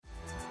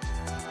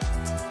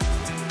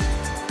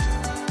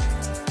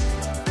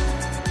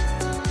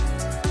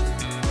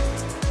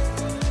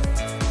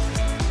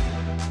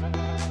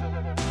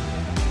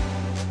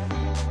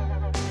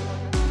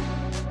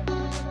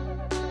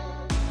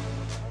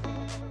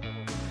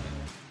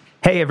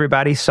Hey,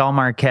 everybody. Saul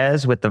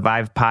Marquez with the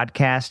Vive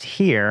podcast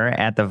here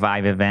at the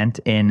Vive event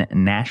in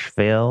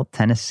Nashville,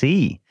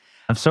 Tennessee.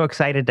 I'm so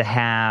excited to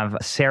have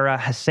Sarah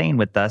Hassaine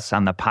with us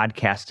on the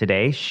podcast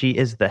today. She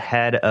is the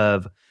head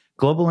of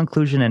Global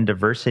Inclusion and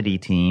Diversity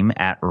team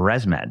at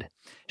ResMed.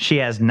 She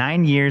has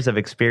 9 years of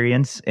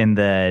experience in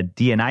the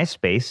D&I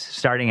space,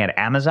 starting at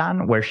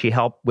Amazon, where she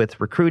helped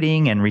with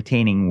recruiting and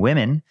retaining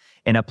women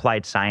in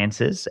applied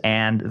sciences,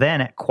 and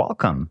then at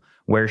Qualcomm,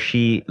 where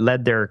she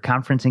led their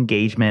conference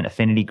engagement,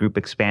 affinity group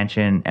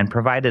expansion, and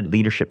provided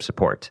leadership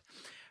support.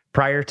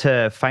 Prior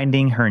to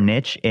finding her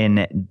niche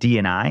in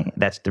D&I,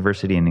 that's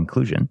diversity and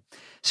inclusion,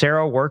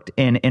 Sarah worked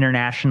in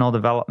international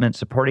development,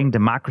 supporting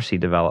democracy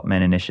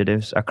development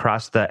initiatives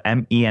across the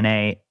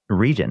MENA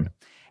region,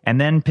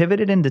 and then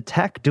pivoted into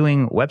tech,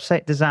 doing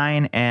website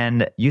design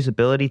and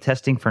usability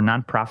testing for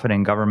nonprofit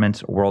and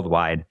governments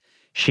worldwide.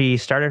 She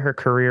started her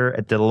career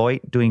at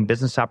Deloitte doing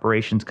business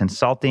operations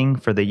consulting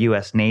for the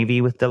U.S. Navy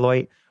with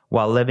Deloitte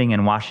while living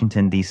in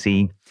Washington,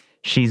 D.C.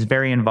 She's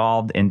very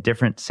involved in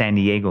different San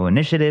Diego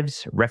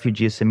initiatives,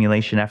 refugee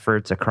assimilation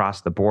efforts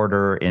across the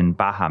border in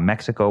Baja,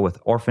 Mexico with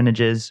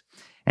orphanages,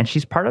 and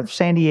she's part of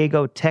San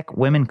Diego Tech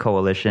Women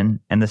Coalition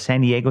and the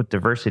San Diego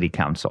Diversity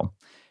Council.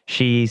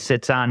 She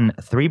sits on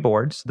 3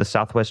 boards, the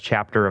Southwest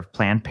chapter of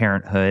Planned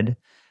Parenthood,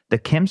 the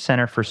Kim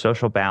Center for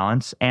Social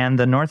Balance, and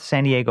the North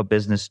San Diego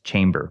Business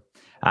Chamber.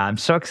 I'm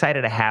so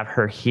excited to have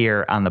her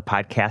here on the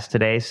podcast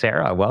today.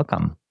 Sarah,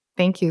 welcome.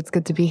 Thank you. It's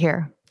good to be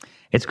here.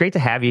 It's great to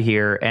have you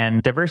here.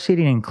 And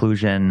diversity and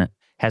inclusion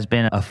has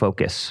been a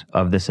focus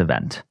of this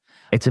event.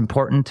 It's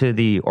important to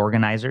the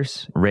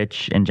organizers,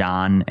 Rich and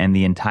John, and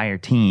the entire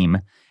team.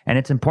 And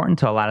it's important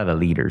to a lot of the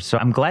leaders. So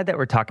I'm glad that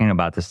we're talking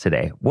about this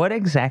today. What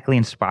exactly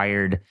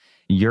inspired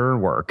your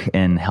work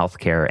in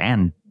healthcare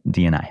and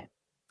D&I?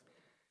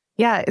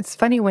 Yeah, it's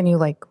funny when you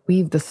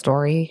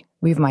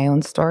weave my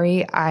own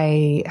story.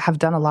 I have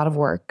done a lot of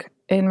work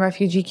in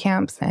refugee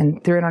camps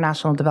and through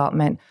international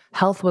development.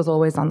 Health was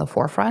always on the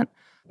forefront,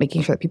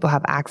 making sure that people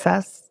have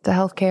access to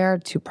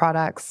healthcare, to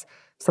products,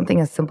 something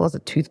as simple as a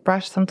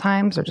toothbrush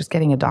sometimes, or just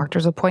getting a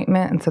doctor's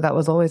appointment. And so that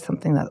was always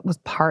something that was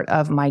part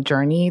of my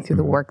journey through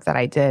the work that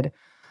I did.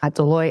 At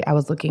Deloitte, I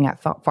was looking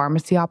at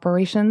pharmacy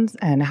operations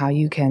and how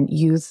you can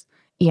use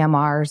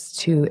EMRs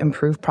to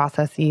improve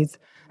processes.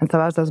 And so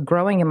as I was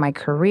growing in my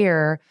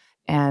career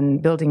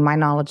and building my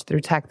knowledge through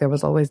tech, there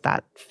was always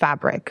that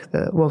fabric,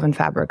 the woven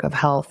fabric of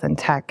health and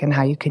tech, and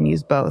how you can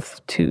use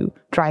both to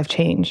drive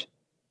change.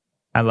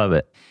 I love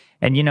it.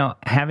 And,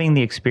 having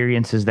the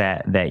experiences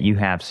that you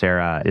have,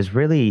 Sarah, is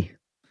really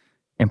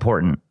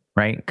important,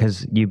 right?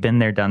 Because you've been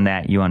there, done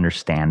that, you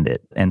understand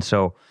it. And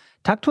so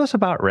talk to us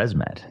about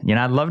ResMed.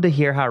 I'd love to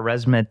hear how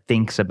ResMed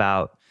thinks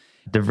about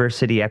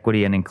diversity,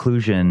 equity, and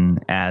inclusion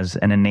as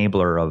an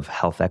enabler of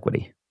health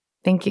equity.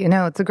 Thank you.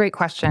 No, it's a great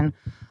question.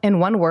 In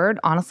one word,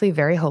 honestly,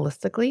 very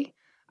holistically.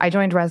 I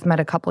joined ResMed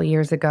a couple of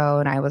years ago,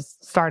 and I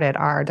started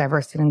our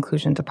diversity and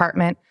inclusion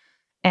department.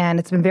 And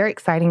it's been very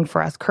exciting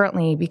for us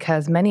currently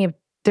because many of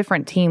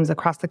different teams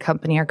across the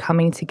company are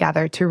coming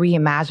together to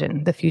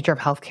reimagine the future of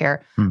healthcare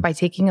by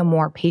taking a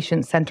more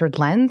patient-centered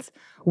lens,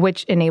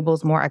 which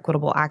enables more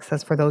equitable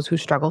access for those who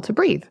struggle to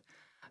breathe.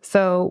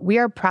 So we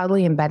are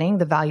proudly embedding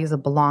the values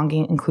of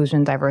belonging,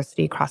 inclusion,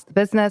 diversity across the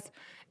business.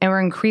 And we're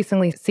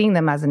increasingly seeing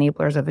them as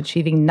enablers of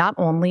achieving not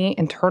only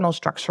internal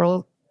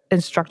structural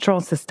and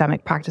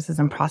systemic practices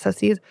and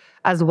processes,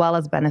 as well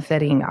as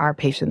benefiting our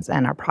patients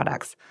and our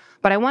products.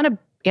 But I want to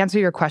answer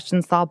your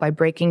question, Saul, by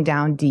breaking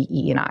down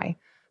DE&I.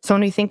 So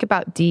when we think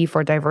about D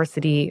for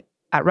diversity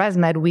at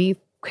ResMed, we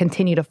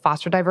continue to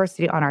foster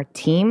diversity on our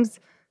teams,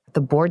 at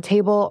the board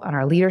table, on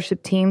our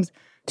leadership teams,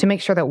 to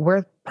make sure that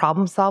we're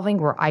problem solving,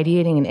 we're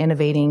ideating and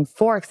innovating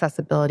for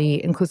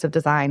accessibility, inclusive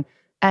design,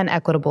 and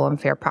equitable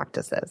and fair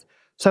practices.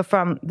 So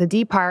from the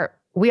D part,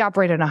 we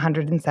operate in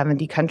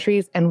 170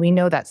 countries, and we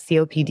know that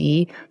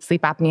COPD,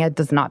 sleep apnea,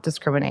 does not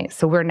discriminate.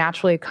 So we're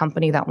naturally a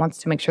company that wants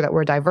to make sure that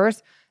we're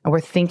diverse and we're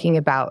thinking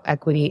about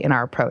equity in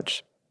our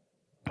approach.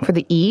 For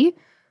the E,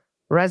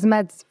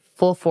 ResMed's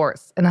full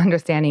force in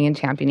understanding and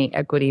championing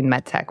equity in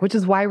medtech, which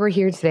is why we're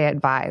here today at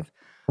Vive.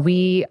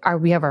 We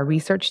have our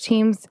research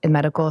teams in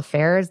medical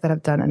affairs that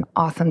have done an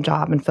awesome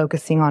job in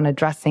focusing on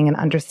addressing and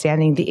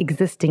understanding the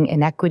existing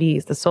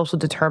inequities, the social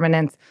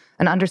determinants,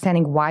 and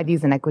understanding why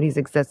these inequities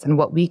exist and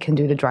what we can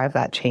do to drive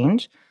that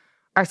change.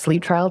 Our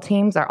sleep trial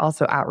teams are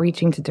also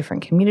outreaching to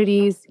different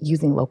communities,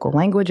 using local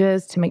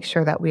languages to make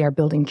sure that we are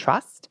building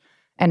trust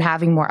and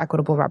having more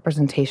equitable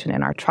representation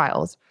in our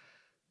trials.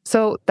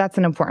 So that's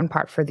an important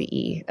part for the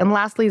E. And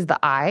lastly is the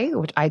I,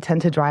 which I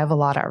tend to drive a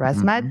lot at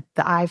ResMed.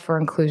 The I for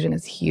inclusion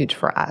is huge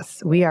for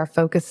us. We are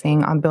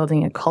focusing on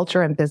building a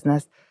culture and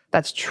business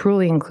that's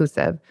truly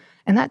inclusive.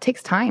 And that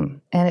takes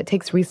time, and it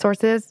takes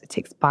resources, it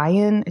takes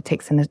buy-in, it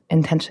takes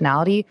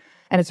intentionality.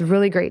 And it's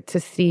really great to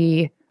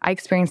see, I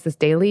experience this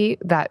daily,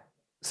 that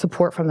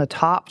support from the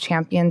top,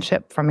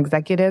 championship from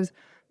executives,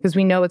 because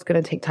we know it's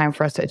going to take time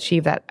for us to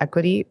achieve that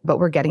equity, but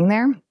we're getting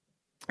there.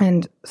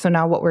 And so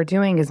now what we're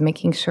doing is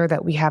making sure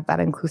that we have that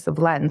inclusive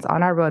lens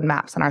on our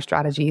roadmaps and our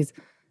strategies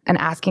and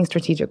asking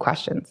strategic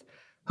questions.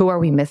 Who are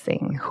we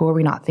missing? Who are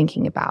we not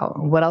thinking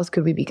about? What else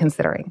could we be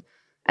considering?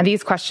 And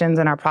these questions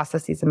and our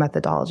processes and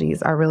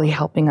methodologies are really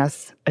helping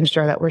us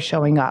ensure that we're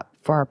showing up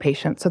for our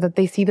patients so that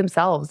they see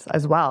themselves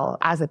as well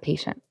as a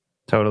patient.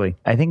 Totally.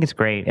 I think it's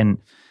great. And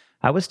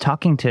I was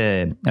talking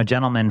to a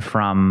gentleman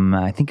from,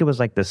 I think it was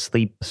like the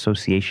Sleep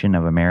Association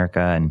of America.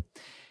 And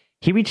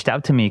he reached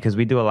out to me because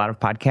we do a lot of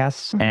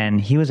podcasts.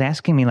 And he was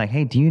asking me like,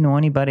 hey, do you know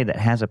anybody that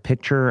has a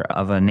picture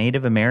of a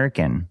Native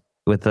American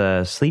with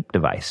a sleep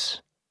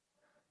device?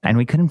 And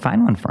we couldn't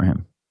find one for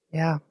him.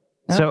 Yeah.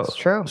 No, it's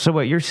true. So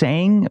what you're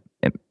saying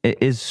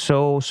is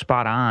so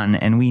spot on,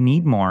 and we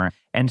need more.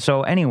 And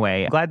so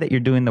anyway, glad that you're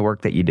doing the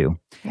work that you do.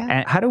 Yeah.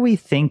 And how do we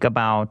think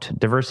about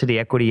diversity,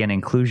 equity, and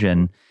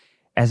inclusion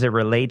as it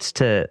relates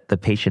to the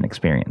patient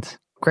experience?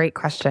 Great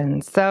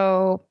question.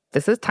 So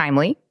this is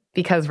timely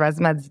because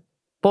ResMed's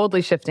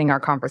boldly shifting our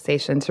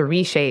conversation to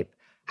reshape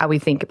how we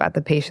think about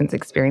the patient's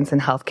experience in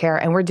healthcare.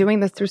 And we're doing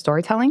this through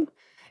storytelling,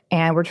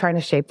 and we're trying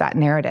to shape that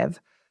narrative.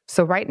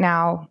 So right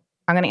now,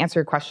 I'm going to answer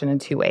your question in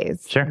two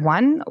ways. Sure.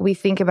 One, we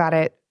think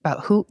about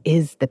who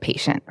is the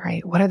patient,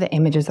 right? What are the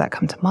images that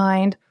come to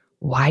mind?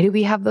 Why do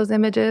we have those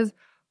images?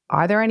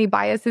 Are there any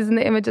biases in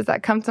the images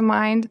that come to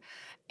mind?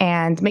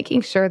 And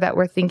making sure that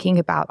we're thinking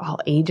about all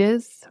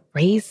ages,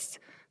 race,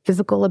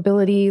 physical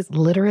abilities,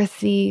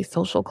 literacy,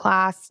 social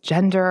class,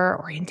 gender,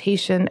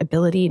 orientation,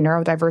 ability,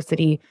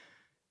 neurodiversity,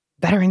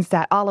 veteran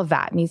stat, all of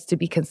that needs to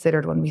be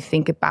considered when we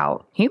think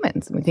about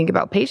humans, when we think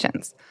about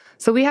patients.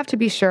 So we have to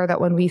be sure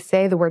that when we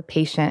say the word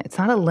patient, it's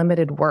not a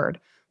limited word.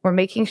 We're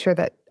making sure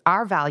that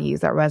our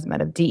values at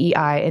ResMed of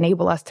DEI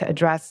enable us to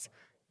address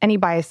any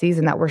biases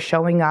and that we're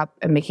showing up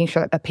and making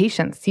sure that the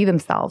patients see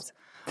themselves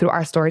through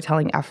our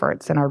storytelling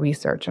efforts and our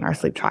research and our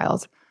sleep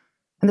trials.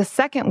 And the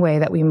second way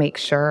that we make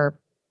sure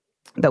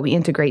that we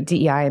integrate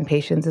DEI in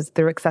patients is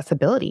through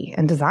accessibility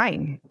and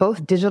design,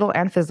 both digital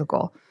and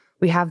physical.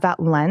 We have that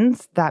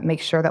lens that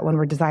makes sure that when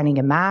we're designing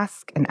a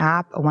mask, an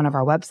app, or one of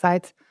our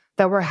websites,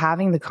 that we're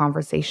having the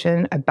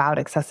conversation about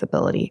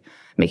accessibility,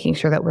 making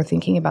sure that we're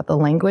thinking about the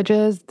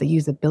languages, the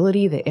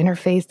usability, the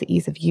interface, the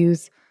ease of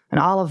use, and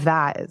all of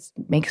that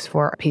makes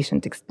for a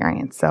patient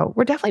experience. So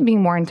we're definitely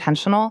being more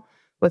intentional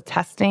with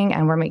testing,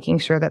 and we're making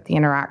sure that the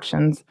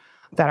interactions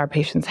that our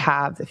patients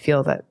have, they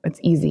feel that it's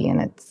easy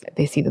and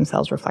they see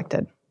themselves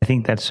reflected. I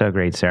think that's so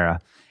great, Sarah.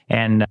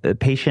 And the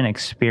patient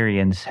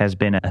experience has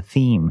been a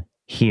theme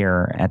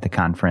here at the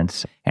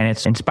conference, and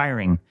it's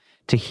inspiring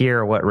to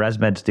hear what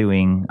ResMed's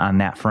doing on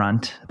that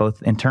front,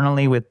 both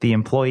internally with the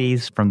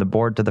employees from the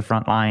board to the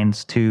front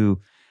lines to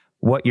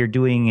what you're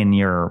doing in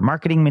your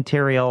marketing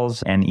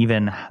materials and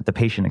even the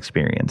patient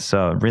experience.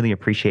 So really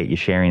appreciate you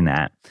sharing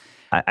that.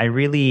 I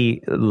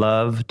really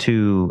love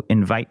to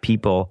invite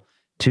people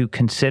to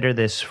consider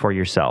this for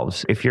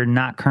yourselves. If you're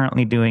not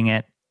currently doing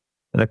it,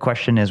 the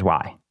question is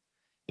why?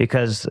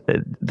 Because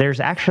there's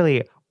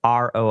actually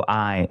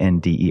ROI in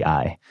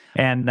DEI.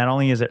 And not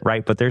only is it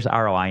right, but there's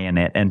ROI in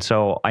it. And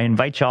so I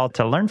invite y'all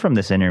to learn from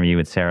this interview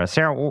with Sarah.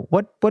 Sarah,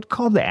 what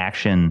call to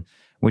action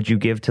would you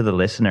give to the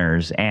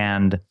listeners,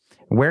 and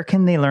where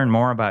can they learn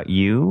more about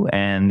you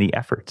and the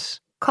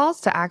efforts?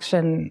 Calls to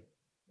action,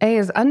 A,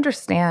 is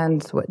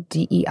understand what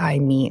DEI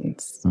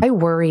means. I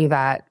worry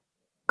that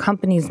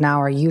companies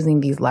now are using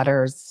these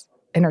letters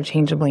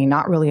interchangeably,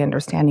 not really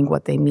understanding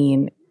what they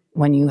mean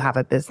when you have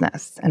a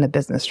business and a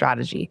business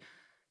strategy.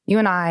 You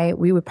and I,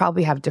 we would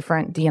probably have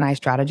different D&I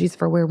strategies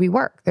for where we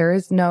work. There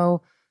is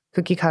no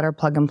cookie cutter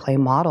plug and play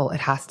model. It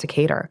has to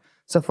cater.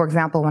 So for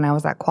example, when I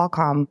was at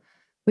Qualcomm,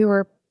 we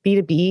were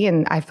B2B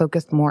and I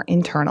focused more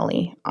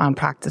internally on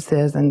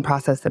practices and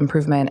process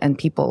improvement and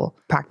people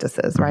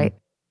practices, right?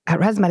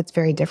 At ResMed, it's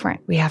very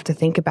different. We have to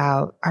think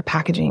about our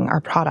packaging, our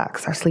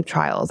products, our sleep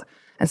trials.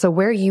 And so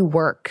where you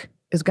work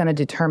is going to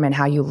determine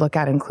how you look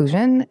at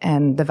inclusion,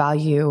 and the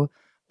value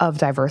of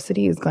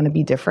diversity is going to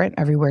be different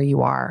everywhere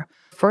you are.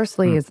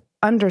 Firstly is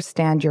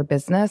understand your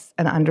business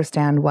and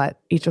understand what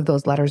each of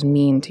those letters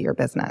mean to your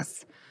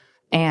business.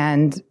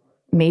 And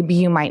maybe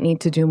you might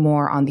need to do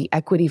more on the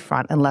equity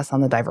front and less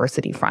on the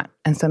diversity front.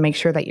 And so make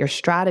sure that your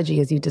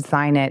strategy as you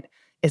design it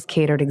is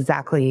catered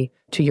exactly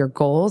to your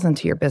goals and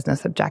to your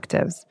business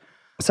objectives.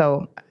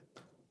 So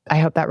I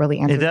hope that really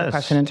answers the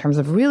question in terms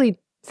of really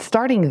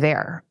starting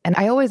there. And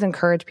I always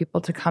encourage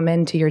people to come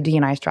into your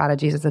D&I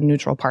strategies as a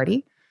neutral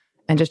party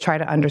and just try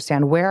to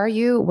understand, where are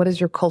you, what is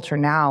your culture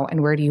now,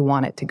 and where do you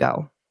want it to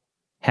go?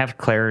 Have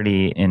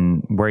clarity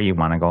in where you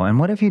want to go. And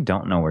what if you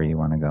don't know where you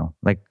want to go?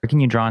 Like, where can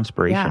you draw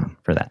inspiration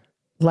for that?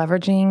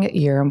 Leveraging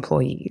your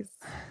employees.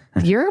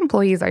 Your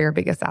employees are your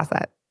biggest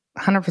asset,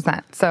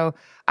 100%. So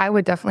I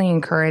would definitely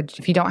encourage,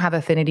 if you don't have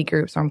affinity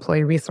groups or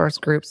employee resource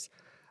groups,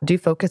 do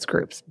focus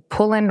groups.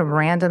 Pull in a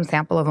random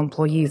sample of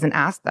employees and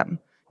ask them,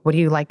 what do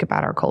you like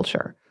about our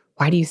culture?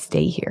 Why do you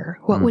stay here?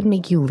 What would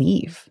make you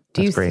leave?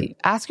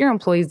 Ask your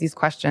employees these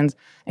questions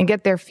and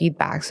get their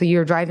feedback, so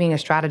you're driving a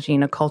strategy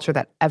in a culture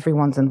that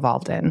everyone's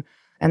involved in.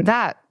 And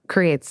that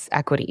creates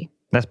equity.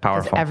 That's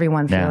powerful.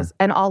 Everyone feels,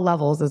 and all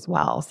levels as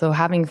well. So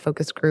having a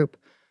focus group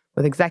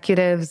with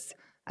executives,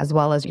 as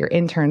well as your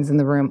interns in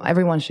the room.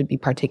 Everyone should be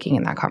partaking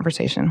in that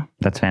conversation.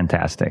 That's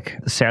fantastic.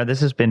 Sarah,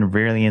 this has been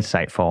really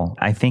insightful.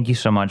 I thank you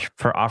so much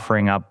for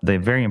offering up the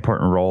very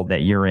important role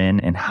that you're in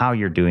and how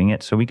you're doing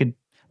it so we could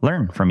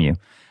learn from you.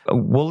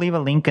 We'll leave a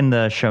link in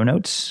the show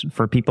notes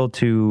for people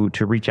to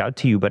reach out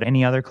to you, but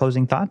any other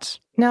closing thoughts?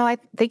 No, I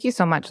thank you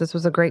so much. This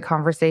was a great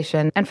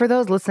conversation. And for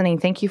those listening,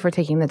 thank you for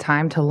taking the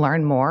time to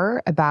learn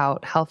more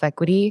about health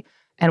equity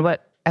and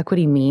what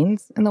equity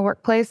means in the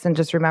workplace. And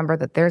just remember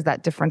that there's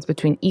that difference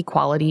between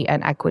equality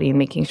and equity, and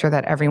making sure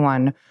that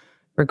everyone,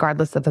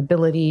 regardless of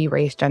ability,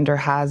 race, gender,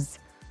 has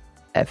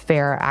a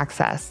fair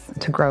access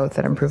to growth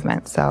and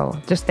improvement. So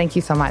just thank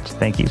you so much.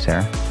 Thank you,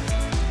 Sarah.